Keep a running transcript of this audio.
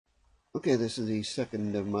Okay, this is the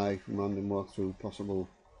second of my random walkthrough possible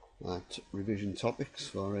revision topics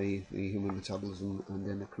for the Human Metabolism and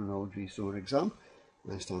Endocrinology summer exam.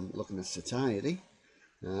 This time looking at satiety.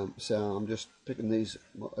 So I'm just picking these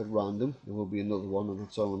at random. There will be another one and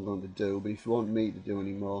that's all I'm going to do. But if you want me to do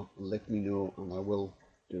any more, let me know and I will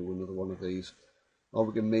do another one of these. Or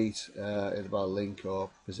we can meet at about a link or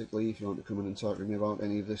physically if you want to come in and talk to me about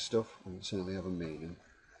any of this stuff. I'll certainly have a meeting.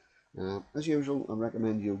 As usual, I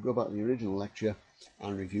recommend you go back to the original lecture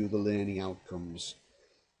and review the learning outcomes.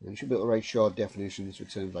 And you should be able to write short definitions for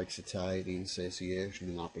terms like satiety and satiation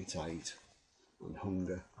and appetite and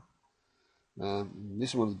hunger.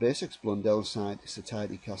 This is one of the basics, Blundell's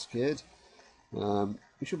satiety cascade. You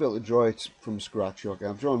should be able to draw it from scratch. Okay,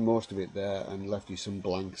 I've drawn most of it there and left you some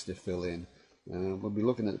blanks to fill in. We'll be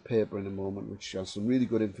looking at the paper in a moment, which has some really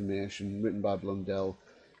good information written by Blundell,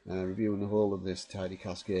 reviewing the whole of this satiety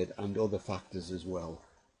cascade and other factors as well.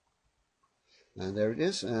 And there it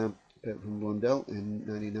is, paper from Blundell in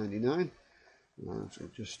 1999. So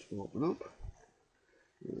just open up,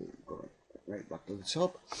 go right back to the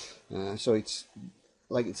top. So it's,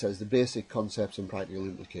 like it says, the basic concepts and practical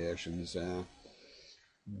implications.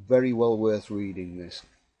 Very well worth reading this.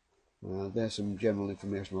 There's some general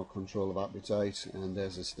information about control of appetite, and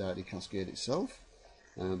there's the satiety cascade itself.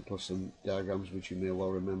 Plus some diagrams which you may well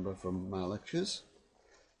remember from my lectures.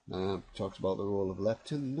 Talks about the role of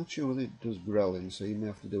leptin. Not sure whether it does ghrelin, so you may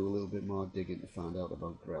have to do a little bit more digging to find out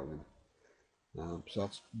about ghrelin. So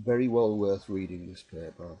that's very well worth reading this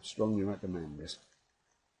paper. I strongly recommend this.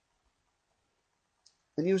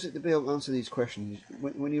 And use it to be able to answer these questions.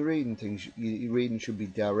 When you're reading things, your reading should be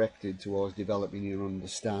directed towards developing your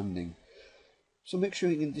understanding. So make sure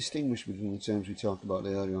you can distinguish between the terms we talked about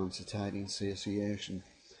earlier on, satiety and satiation.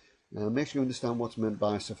 Make sure you understand what's meant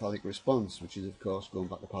by cephalic response, which is of course going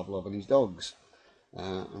back to Pavlov and his dogs.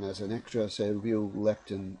 And as an extra, say review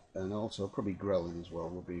leptin and also probably ghrelin as well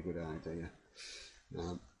would be a good idea.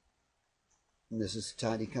 This is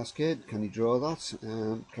satiety cascade. Can you draw that?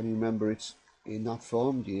 Can you remember it's in that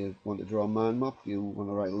form? Do you want to draw a mind map? Do you want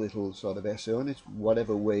to write a little sort of essay on it?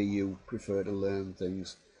 Whatever way you prefer to learn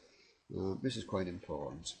things. This is quite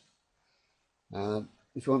important.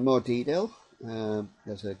 If you want more detail,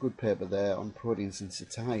 there's a good paper there on proteins and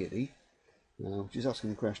satiety, which is asking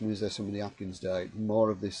the question, is there some of the Atkins diet? More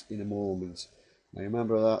of this in a moment. Now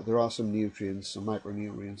remember that there are some nutrients, some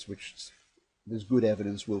micronutrients, which there's good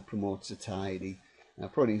evidence will promote satiety.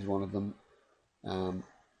 Protein is one of them.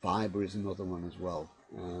 Fibre is another one as well.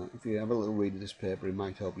 If you have a little read of this paper, it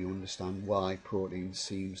might help you understand why protein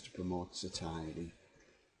seems to promote satiety.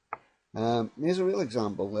 Here's a real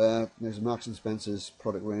example. There's a Marks & Spencer's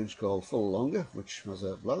product range called Full Longer, which has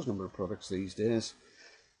a large number of products these days,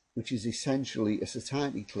 which is essentially a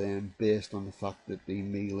satiety claim based on the fact that the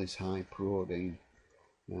meal is high protein.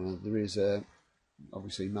 There is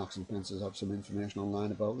obviously Marks & Spencer's have some information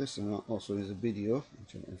online about this, and also there's a video,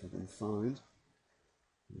 which if I can find.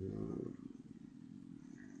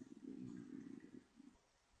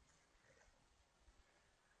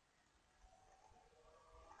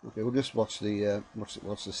 Okay, we'll just watch the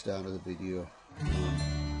what's the start of the video.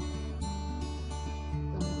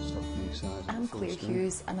 I'm Claire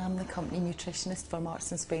Hughes and I'm the company nutritionist for Marks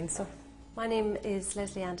 & Spencer. My name is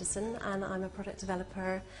Leslie Anderson and I'm a product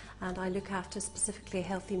developer and I look after specifically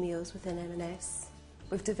healthy meals within M&S.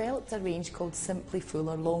 We've developed a range called Simply Full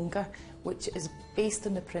or Longer, which is based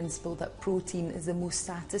on the principle that protein is the most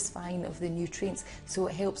satisfying of the nutrients, so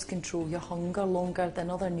it helps control your hunger longer than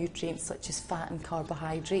other nutrients such as fat and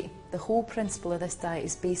carbohydrate. The whole principle of this diet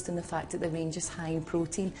is based on the fact that the range is high in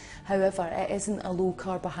protein. However, it isn't a low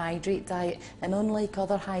carbohydrate diet, and unlike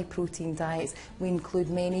other high protein diets, we include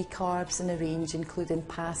many carbs in the range, including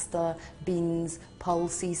pasta, beans,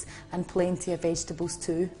 pulses and plenty of vegetables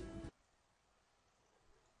too.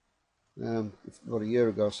 About a year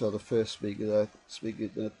ago I saw the first speaker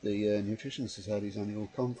speaking at the Nutrition Society's annual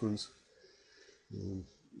conference.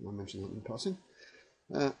 I mentioned that in passing.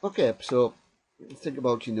 Okay, so think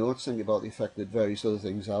about your notes, think about the effect that various other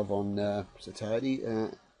things have on satiety.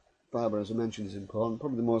 Fibre, as I mentioned, is important.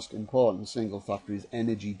 Probably the most important single factor is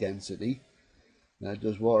energy density.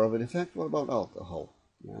 Does water have an effect? What about alcohol?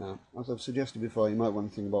 As I've suggested before, you might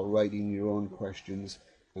want to think about writing your own questions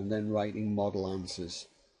and then writing model answers.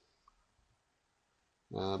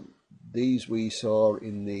 These we saw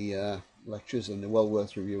in the lectures and they're well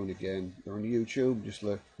worth reviewing again. They're on YouTube. Just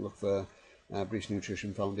look for British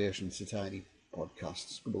Nutrition Foundation Satiety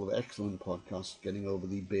podcasts. A couple of excellent podcasts getting over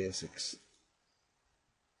the basics.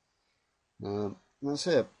 And I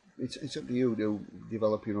say, it's up to you to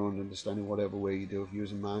develop your own understanding whatever way you do. If you're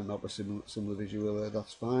using mind map or similar visual,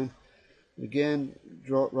 that's fine. Again,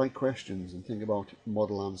 write questions and think about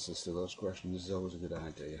model answers to those questions is always a good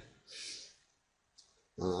idea.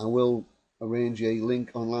 I will arrange a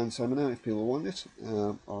link online seminar if people want it,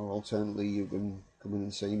 or alternatively you can come in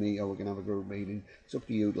and see me, or we can have a group meeting. It's up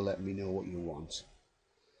to you to let me know what you want.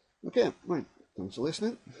 Okay, right, thanks for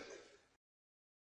listening.